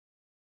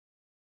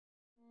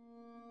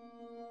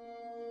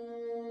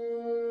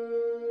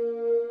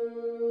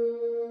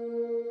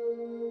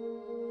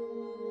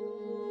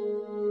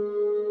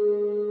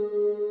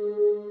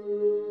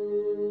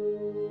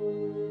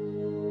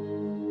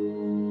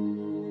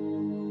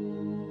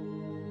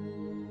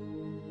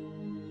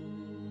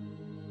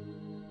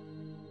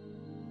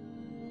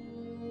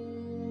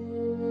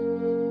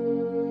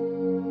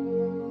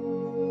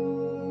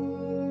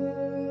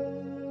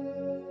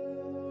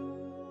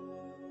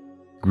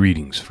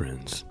Greetings,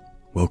 friends.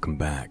 Welcome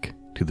back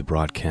to the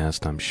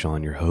broadcast. I'm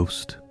Sean, your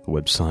host. The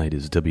website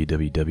is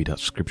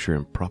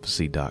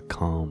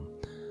www.scriptureandprophecy.com.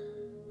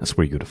 That's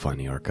where you go to find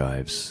the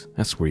archives.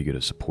 That's where you go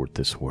to support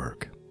this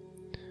work.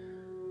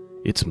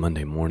 It's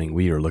Monday morning.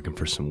 We are looking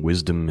for some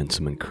wisdom and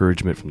some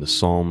encouragement from the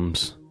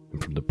Psalms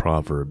and from the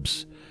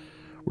Proverbs.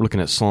 We're looking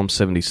at Psalm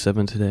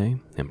 77 today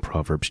and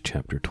Proverbs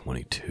chapter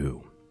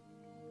 22.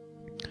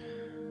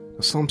 Now,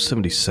 Psalm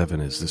 77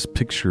 is this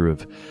picture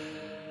of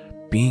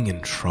being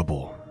in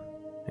trouble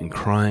and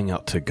crying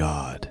out to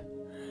God.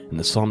 And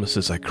the psalmist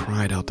says, I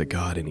cried out to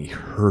God and he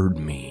heard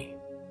me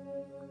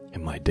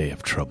in my day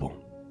of trouble.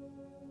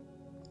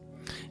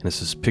 And it's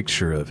this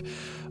picture of,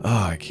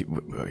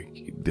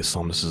 the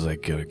psalmist says, I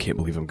can't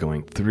believe I'm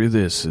going through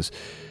this.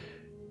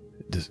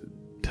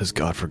 Has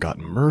God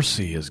forgotten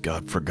mercy? Has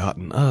God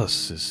forgotten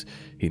us?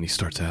 And he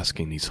starts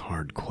asking these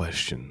hard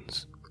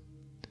questions.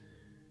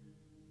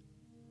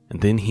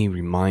 And then he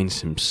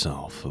reminds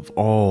himself of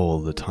all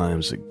the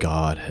times that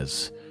God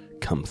has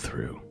come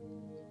through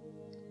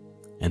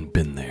and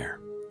been there.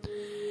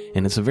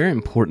 And it's a very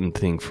important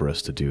thing for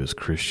us to do as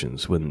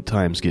Christians. When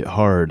times get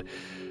hard,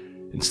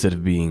 instead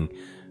of being,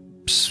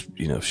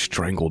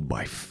 strangled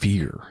by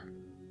fear,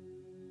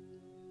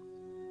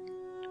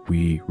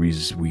 we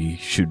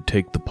should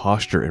take the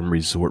posture and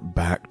resort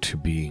back to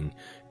being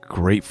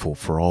grateful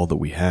for all that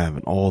we have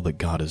and all that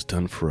God has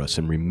done for us,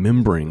 and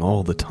remembering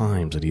all the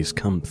times that He has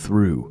come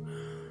through.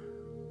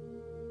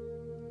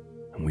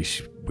 And we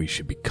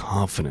should be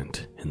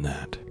confident in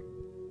that.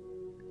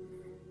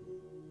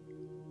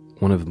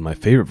 One of my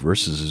favorite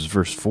verses is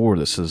verse 4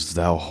 that says,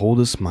 Thou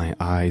holdest my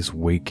eyes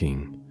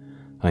waking.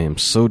 I am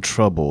so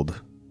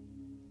troubled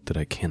that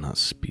I cannot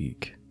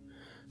speak.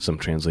 Some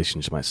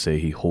translations might say,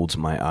 He holds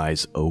my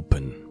eyes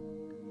open.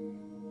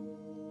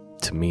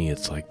 To me,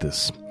 it's like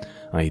this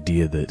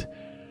idea that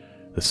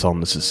the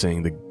psalmist is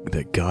saying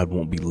that God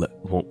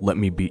won't let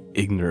me be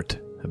ignorant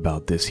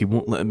about this. He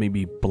won't let me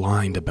be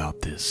blind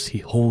about this. He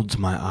holds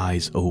my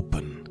eyes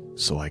open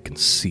so I can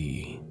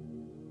see.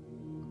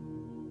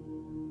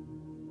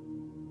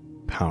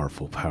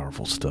 Powerful,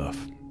 powerful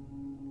stuff.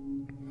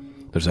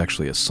 There's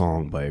actually a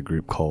song by a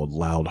group called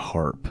Loud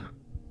Harp,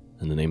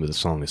 and the name of the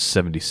song is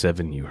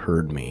 77 You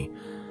Heard Me.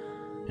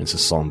 And it's a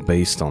song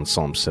based on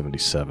Psalm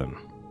 77.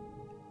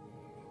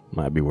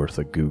 Might be worth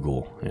a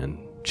Google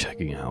and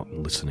checking out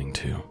and listening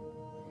to.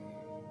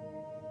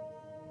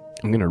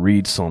 I'm going to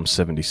read Psalm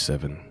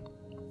 77,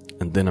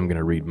 and then I'm going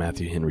to read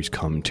Matthew Henry's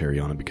commentary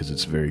on it because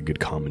it's very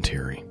good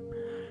commentary.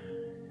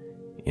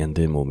 And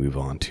then we'll move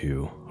on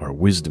to our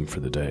wisdom for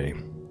the day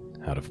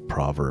out of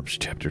Proverbs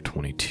chapter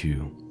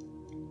 22.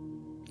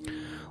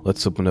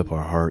 Let's open up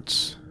our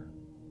hearts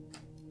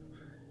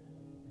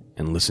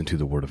and listen to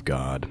the Word of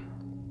God.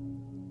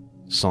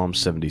 Psalm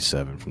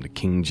 77 from the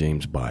King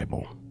James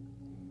Bible.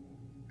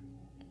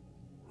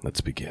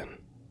 Let's begin.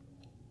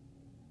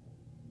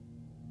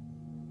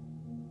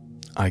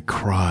 I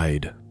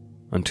cried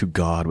unto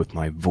God with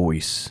my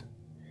voice,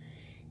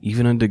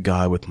 even unto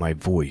God with my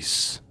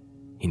voice,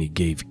 and He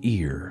gave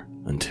ear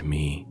unto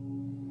me.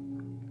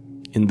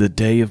 In the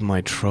day of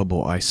my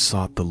trouble I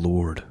sought the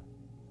Lord.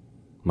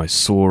 My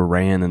soul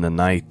ran in the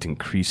night,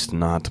 increased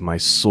not. My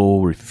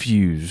soul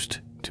refused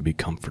to be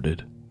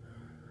comforted.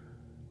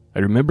 I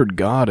remembered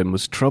God and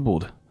was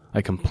troubled.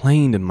 I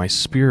complained and my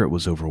spirit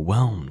was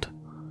overwhelmed.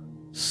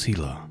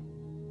 Selah.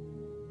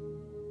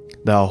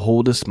 Thou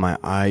holdest my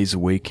eyes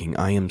waking.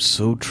 I am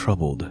so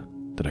troubled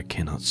that I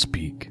cannot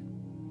speak.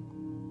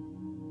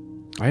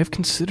 I have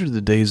considered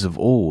the days of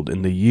old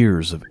and the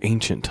years of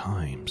ancient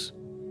times.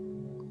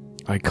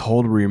 I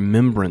call to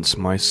remembrance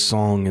my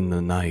song in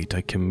the night. I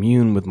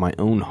commune with my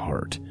own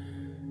heart,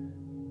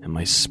 and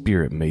my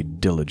spirit made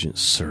diligent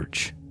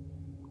search.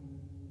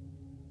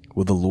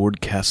 Will the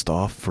Lord cast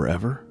off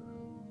forever?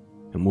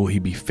 And will He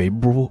be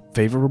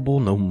favorable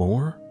no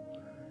more?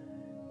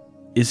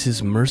 Is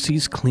His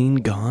mercies clean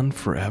gone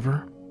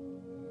forever?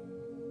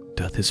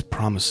 Doth His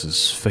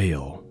promises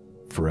fail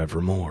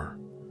forevermore?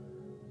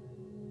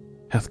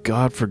 Hath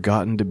God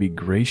forgotten to be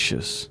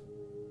gracious?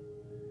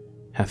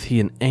 Hath He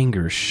in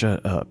anger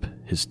shut up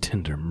His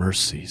tender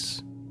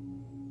mercies?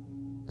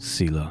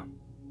 Selah.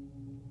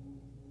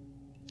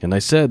 And I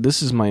said,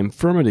 This is my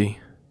infirmity,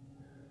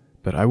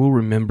 but I will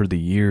remember the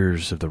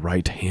years of the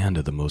right hand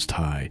of the Most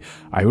High.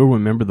 I will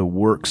remember the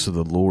works of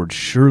the Lord.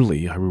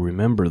 Surely I will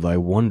remember Thy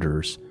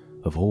wonders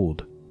of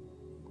old.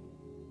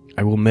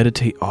 I will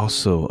meditate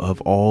also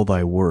of all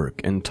Thy work,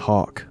 and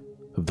talk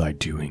of Thy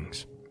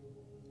doings.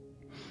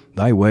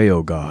 Thy way,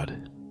 O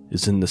God,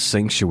 is in the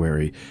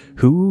sanctuary.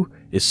 Who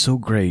is so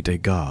great a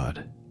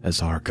God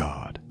as our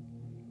God?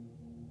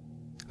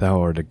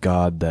 Thou art a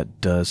God that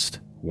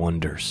dost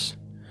wonders.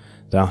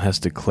 Thou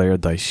hast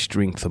declared Thy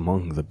strength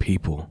among the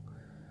people.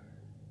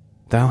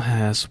 Thou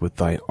hast with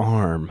Thy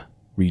arm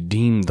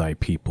redeemed Thy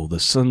people, the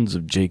sons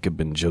of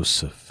Jacob and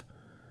Joseph.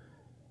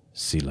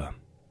 Selah.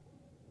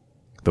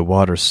 The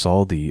waters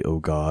saw Thee, O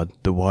God,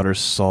 the waters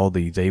saw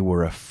Thee, they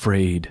were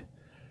afraid.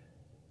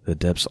 The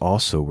depths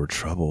also were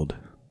troubled.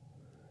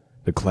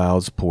 The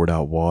clouds poured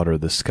out water,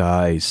 the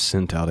skies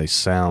sent out a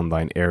sound,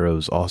 thine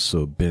arrows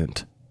also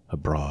bent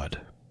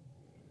abroad.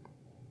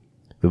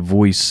 The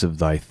voice of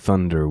thy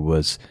thunder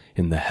was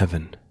in the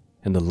heaven,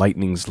 and the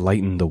lightnings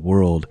lightened the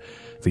world.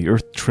 The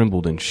earth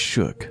trembled and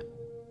shook.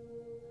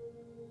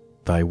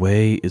 Thy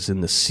way is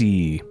in the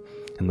sea,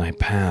 and thy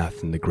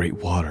path in the great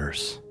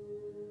waters,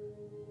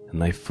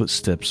 and thy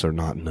footsteps are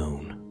not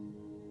known.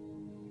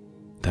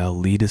 Thou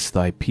leadest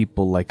thy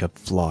people like a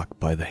flock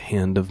by the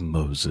hand of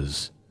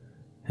Moses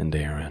and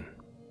Aaron.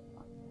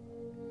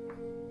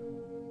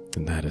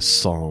 And that is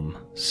Psalm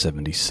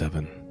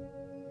 77.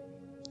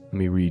 Let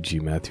me read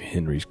you Matthew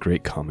Henry's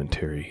great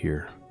commentary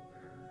here.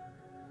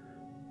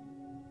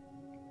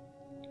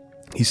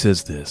 He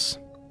says this: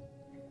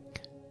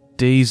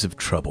 days of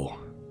trouble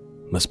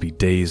must be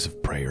days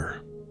of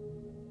prayer.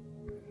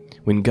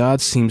 When God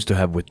seems to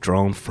have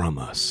withdrawn from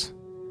us,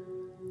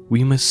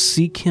 we must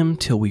seek him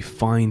till we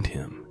find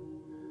him.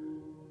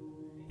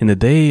 In the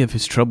day of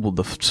his trouble,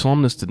 the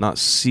psalmist did not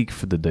seek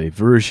for the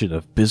diversion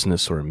of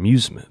business or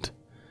amusement.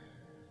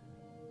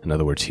 In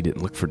other words, he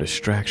didn't look for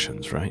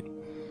distractions, right?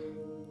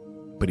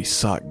 But he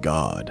sought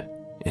God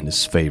and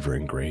his favor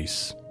and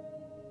grace.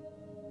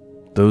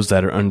 Those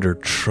that are under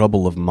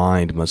trouble of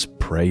mind must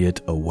pray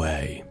it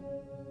away.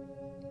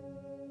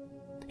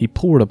 He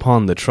poured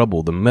upon the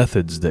trouble the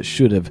methods that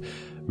should have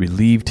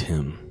relieved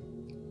him,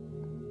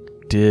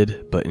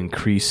 did but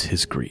increase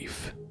his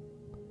grief.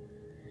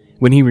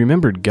 When he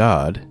remembered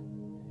God,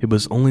 it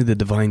was only the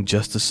divine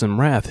justice and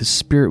wrath. His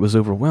spirit was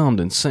overwhelmed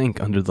and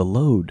sank under the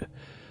load.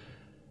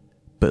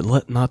 But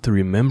let not the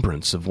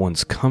remembrance of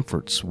one's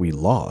comforts we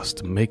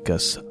lost make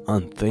us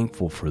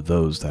unthankful for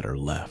those that are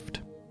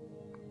left.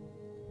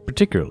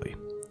 Particularly,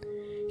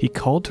 he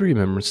called to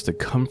remembrance the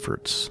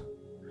comforts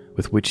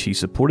with which he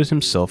supported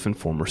himself in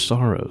former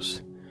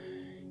sorrows.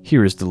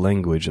 Here is the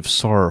language of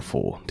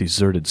sorrowful,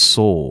 deserted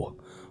soul,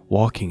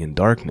 walking in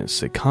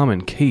darkness, a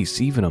common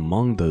case even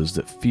among those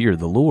that fear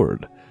the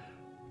Lord.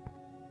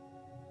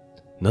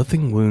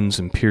 Nothing wounds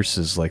and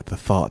pierces like the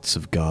thoughts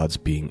of God's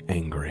being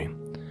angry.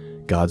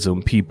 God's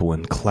own people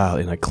in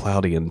a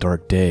cloudy and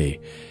dark day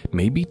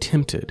may be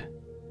tempted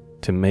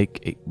to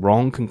make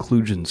wrong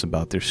conclusions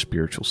about their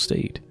spiritual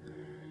state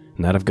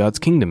and that of God's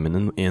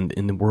kingdom and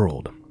in the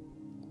world.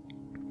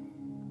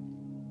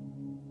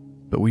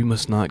 But we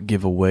must not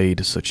give way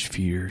to such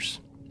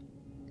fears.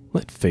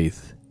 Let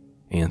faith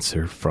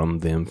answer from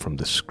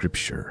the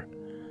Scripture.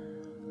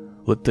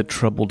 Let the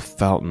troubled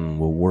fountain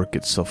will work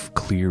itself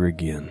clear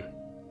again.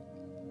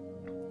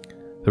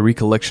 The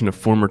recollection of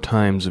former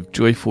times of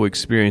joyful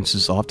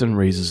experiences often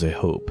raises a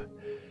hope,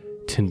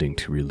 tending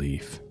to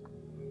relief.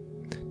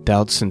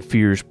 Doubts and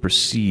fears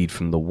proceed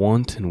from the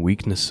want and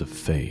weakness of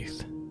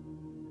faith.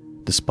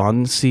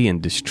 Despondency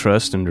and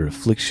distrust under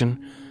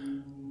affliction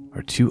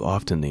are too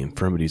often the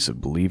infirmities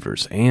of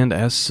believers, and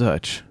as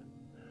such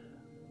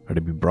are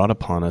to be brought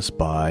upon us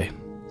by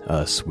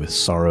us with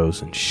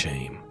sorrows and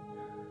shame.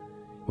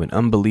 When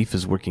unbelief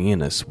is working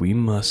in us, we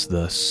must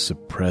thus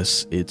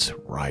suppress its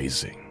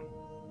rising.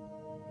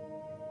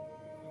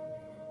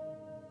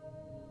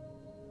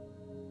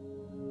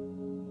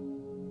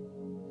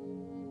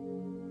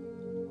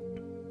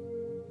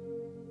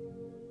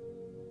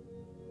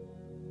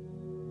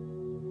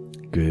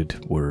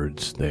 Good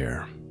words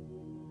there.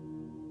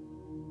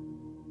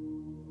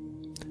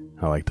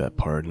 I like that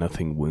part.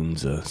 Nothing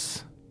wounds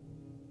us,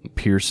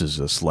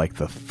 pierces us like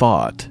the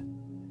thought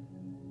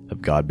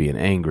of God being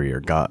angry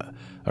or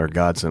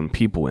God's own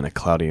people in a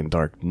cloudy and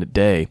dark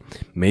day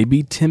may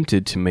be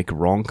tempted to make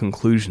wrong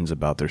conclusions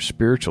about their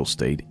spiritual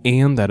state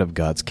and that of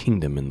God's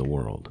kingdom in the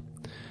world.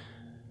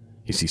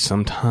 You see,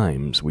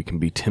 sometimes we can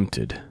be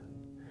tempted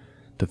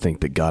to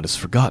think that God has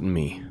forgotten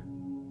me,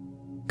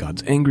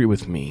 God's angry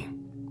with me.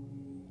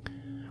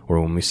 Or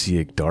when we see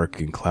a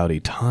dark and cloudy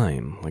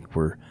time like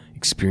we're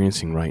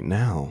experiencing right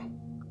now,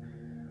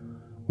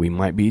 we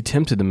might be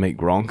tempted to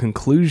make wrong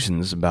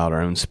conclusions about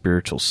our own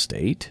spiritual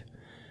state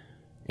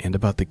and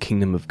about the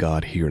kingdom of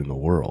God here in the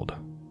world.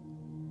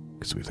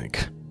 Because we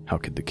think, how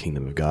could the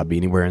kingdom of God be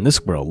anywhere in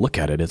this world? Look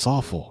at it, it's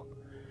awful.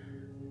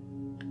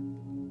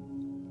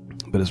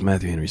 But as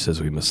Matthew Henry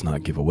says, we must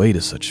not give way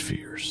to such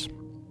fears.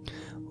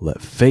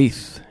 Let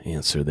faith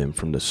answer them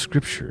from the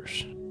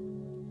Scriptures.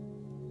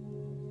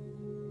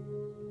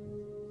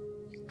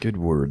 Good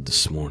word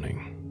this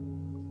morning.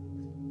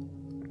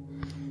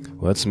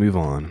 Let's move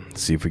on,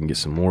 see if we can get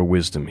some more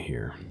wisdom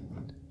here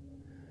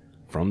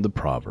from the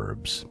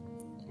Proverbs.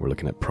 We're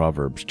looking at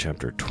Proverbs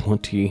chapter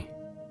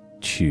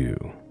 22.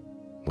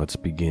 Let's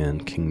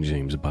begin King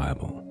James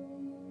Bible.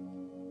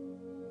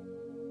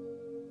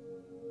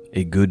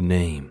 A good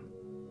name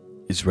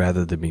is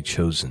rather to be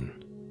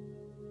chosen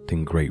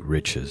than great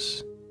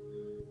riches,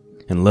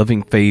 and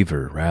loving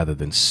favor rather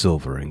than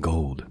silver and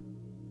gold.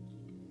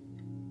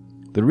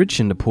 The rich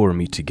and the poor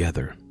meet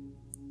together.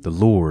 The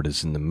Lord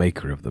is in the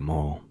maker of them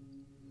all.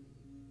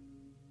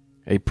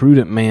 A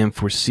prudent man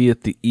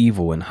foreseeth the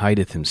evil and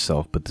hideth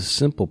himself, but the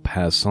simple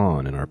pass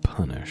on and are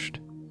punished.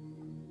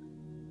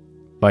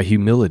 By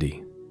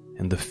humility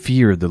and the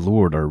fear of the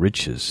Lord are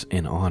riches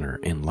and honor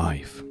and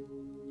life.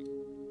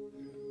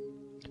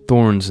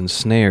 Thorns and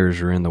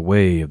snares are in the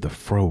way of the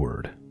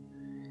froward.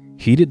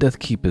 He that doth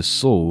keep his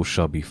soul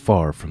shall be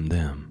far from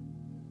them.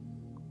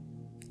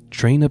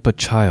 Train up a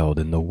child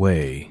in the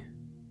way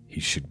he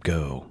should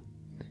go,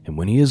 and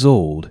when he is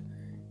old,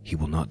 he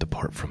will not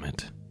depart from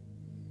it.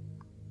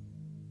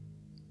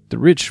 The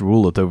rich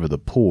ruleth over the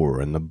poor,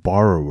 and the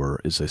borrower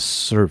is a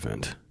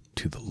servant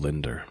to the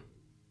lender.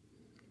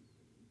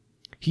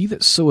 He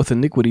that soweth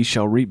iniquity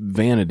shall reap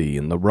vanity,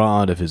 and the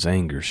rod of his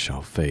anger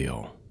shall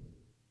fail.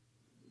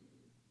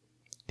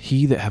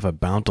 He that have a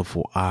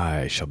bountiful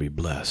eye shall be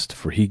blessed,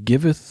 for he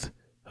giveth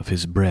of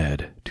his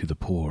bread to the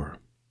poor.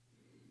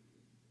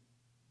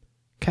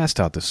 Cast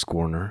out the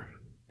scorner,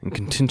 and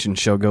contention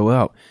shall go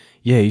out,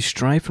 yea,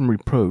 strife and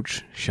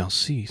reproach shall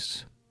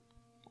cease.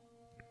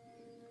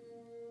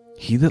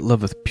 He that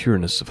loveth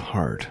pureness of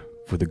heart,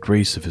 for the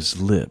grace of his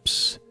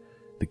lips,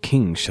 the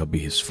king shall be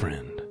his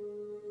friend.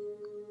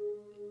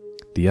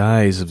 The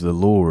eyes of the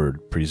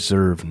Lord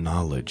preserve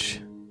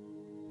knowledge,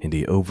 and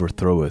he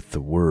overthroweth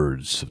the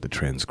words of the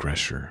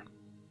transgressor.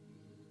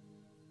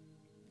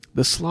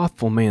 The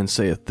slothful man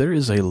saith, There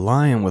is a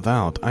lion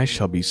without, I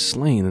shall be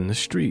slain in the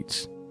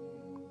streets.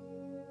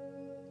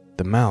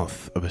 The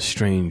mouth of a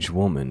strange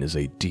woman is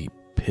a deep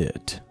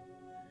pit.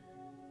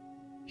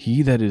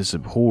 He that is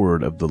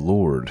abhorred of the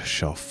Lord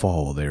shall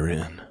fall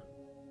therein.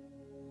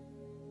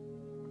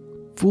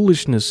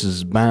 Foolishness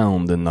is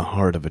bound in the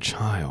heart of a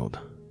child,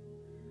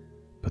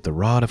 but the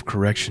rod of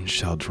correction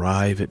shall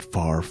drive it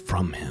far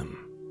from him.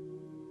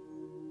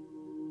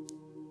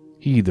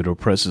 He that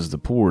oppresses the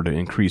poor to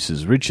increase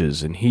his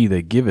riches, and he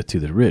that giveth to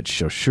the rich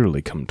shall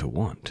surely come to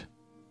want.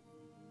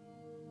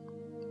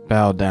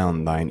 Bow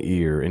down thine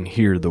ear, and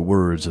hear the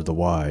words of the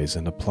wise,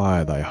 and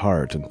apply thy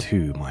heart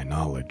unto my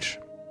knowledge.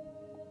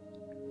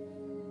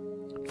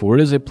 For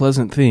it is a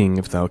pleasant thing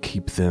if thou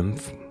keep them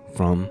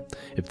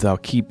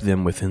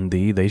within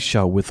thee, they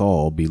shall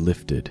withal be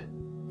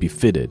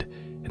fitted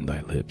in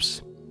thy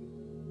lips.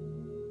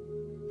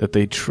 That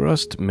thy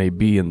trust may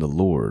be in the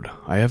Lord,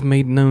 I have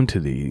made known to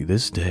thee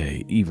this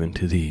day, even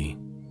to thee.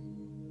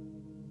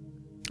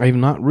 I have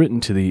not written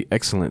to thee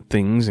excellent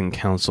things in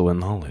counsel and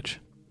knowledge,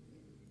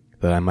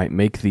 that I might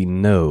make thee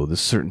know the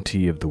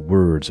certainty of the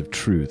words of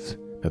truth,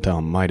 that thou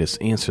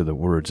mightest answer the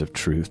words of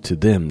truth to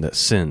them that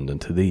send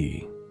unto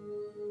thee.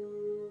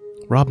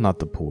 Rob not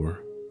the poor,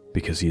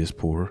 because he is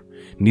poor,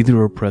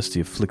 neither oppress the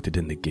afflicted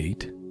in the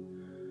gate.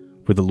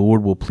 For the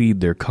Lord will plead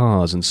their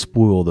cause and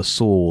spoil the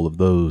soul of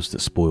those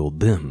that spoiled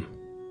them.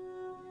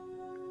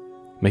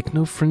 Make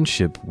no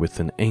friendship with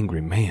an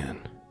angry man.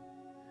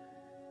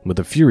 With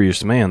a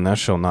furious man thou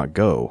shalt not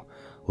go,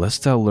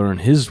 lest thou learn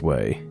his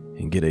way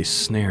and get a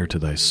snare to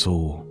thy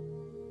soul.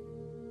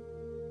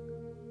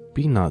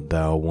 Be not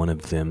thou one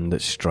of them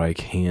that strike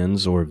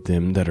hands, or of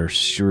them that are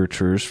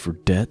suretors for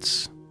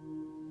debts.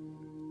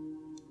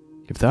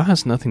 If thou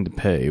hast nothing to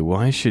pay,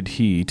 why should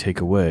he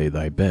take away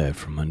thy bed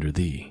from under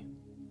thee?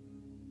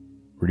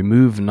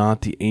 Remove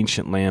not the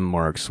ancient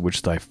landmarks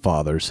which thy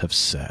fathers have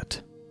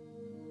set.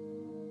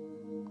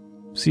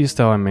 Seest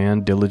thou a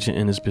man diligent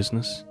in his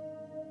business?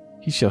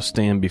 He shall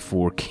stand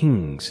before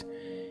kings.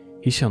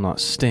 He shall not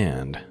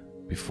stand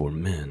before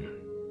men.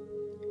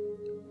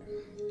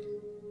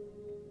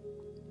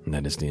 And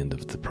that is the end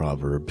of the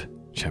proverb,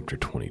 chapter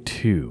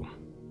 22.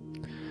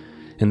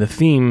 And the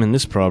theme in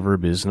this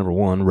proverb is, number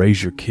 1,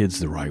 raise your kids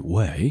the right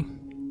way.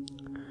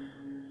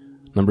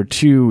 Number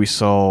 2, we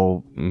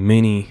saw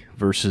many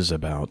verses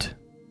about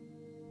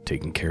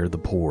taking care of the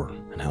poor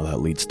and how that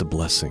leads to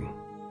blessing.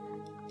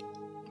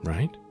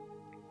 Right?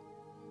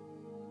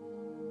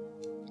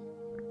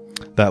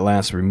 That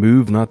last,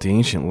 remove not the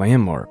ancient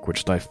landmark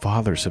which thy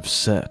fathers have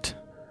set.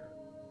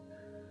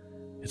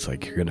 It's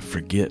like you're going to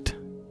forget.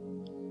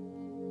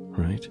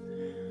 Right?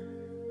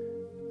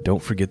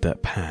 Don't forget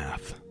that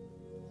path.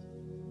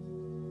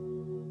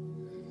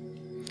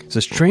 It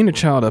says, train a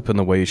child up in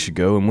the way he should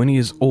go, and when he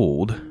is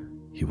old,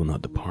 he will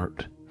not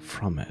depart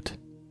from it.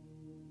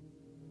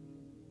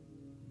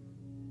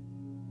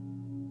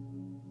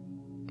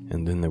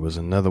 And then there was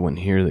another one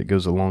here that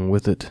goes along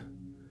with it.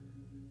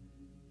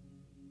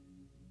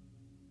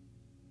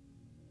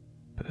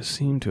 But I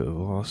seem to have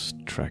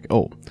lost track.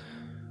 Oh,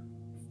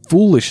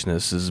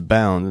 foolishness is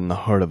bound in the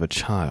heart of a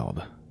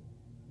child,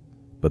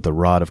 but the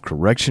rod of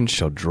correction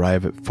shall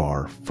drive it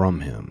far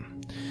from him.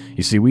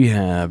 You see, we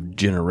have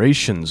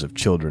generations of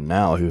children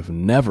now who have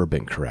never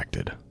been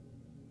corrected.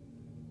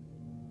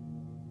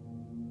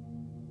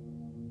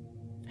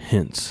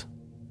 Hence,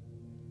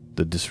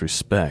 the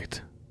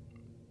disrespect.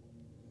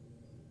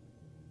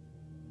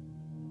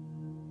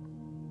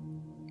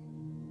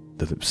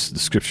 The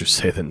scriptures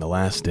say that in the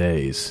last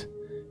days,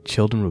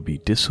 children will be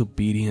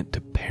disobedient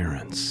to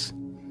parents.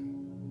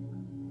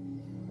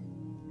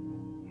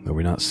 Are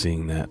we not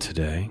seeing that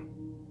today?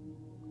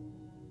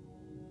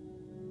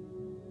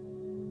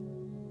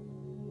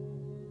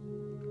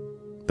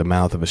 The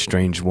mouth of a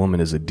strange woman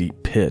is a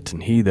deep pit,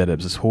 and he that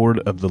is abhorred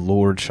of the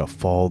Lord shall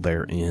fall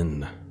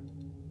therein.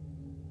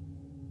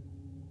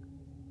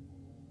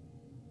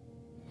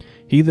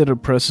 He that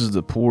oppresses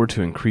the poor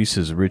to increase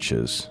his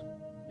riches,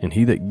 and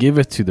he that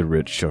giveth to the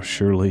rich shall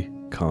surely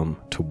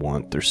come to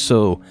want. There's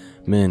so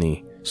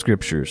many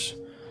scriptures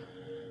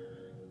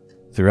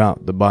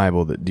throughout the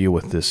Bible that deal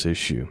with this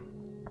issue.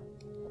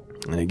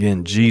 And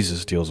again,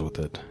 Jesus deals with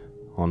it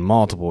on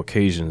multiple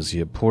occasions, the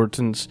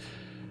importance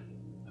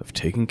of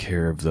taking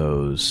care of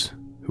those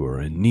who are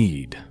in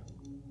need,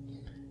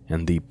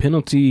 and the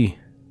penalty,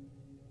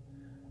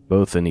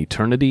 both in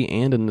eternity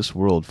and in this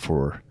world,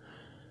 for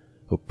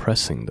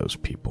oppressing those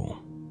people.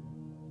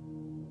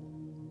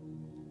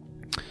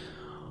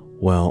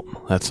 Well,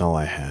 that's all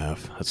I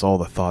have. That's all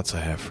the thoughts I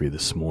have for you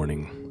this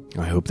morning.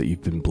 I hope that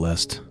you've been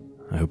blessed.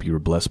 I hope you were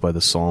blessed by the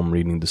psalm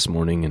reading this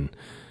morning, and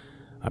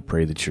I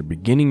pray that you're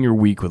beginning your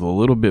week with a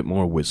little bit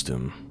more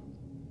wisdom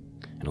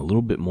and a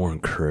little bit more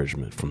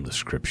encouragement from the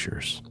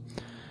scriptures.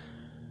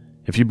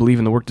 If you believe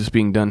in the work that's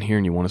being done here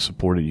and you want to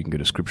support it, you can go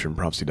to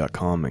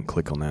scriptureandprophecy.com and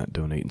click on that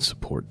Donate and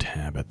Support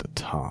tab at the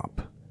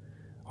top.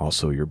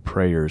 Also, your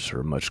prayers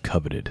are much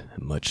coveted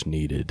and much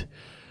needed,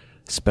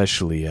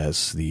 especially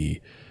as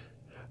the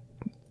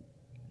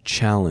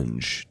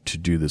challenge to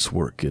do this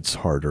work gets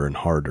harder and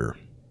harder.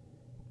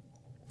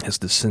 As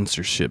the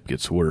censorship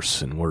gets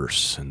worse and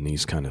worse and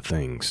these kind of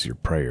things, your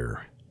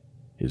prayer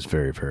is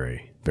very,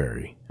 very,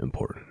 very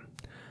important.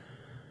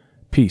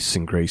 Peace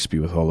and grace be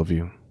with all of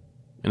you.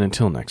 And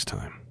until next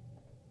time,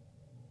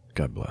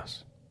 God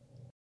bless.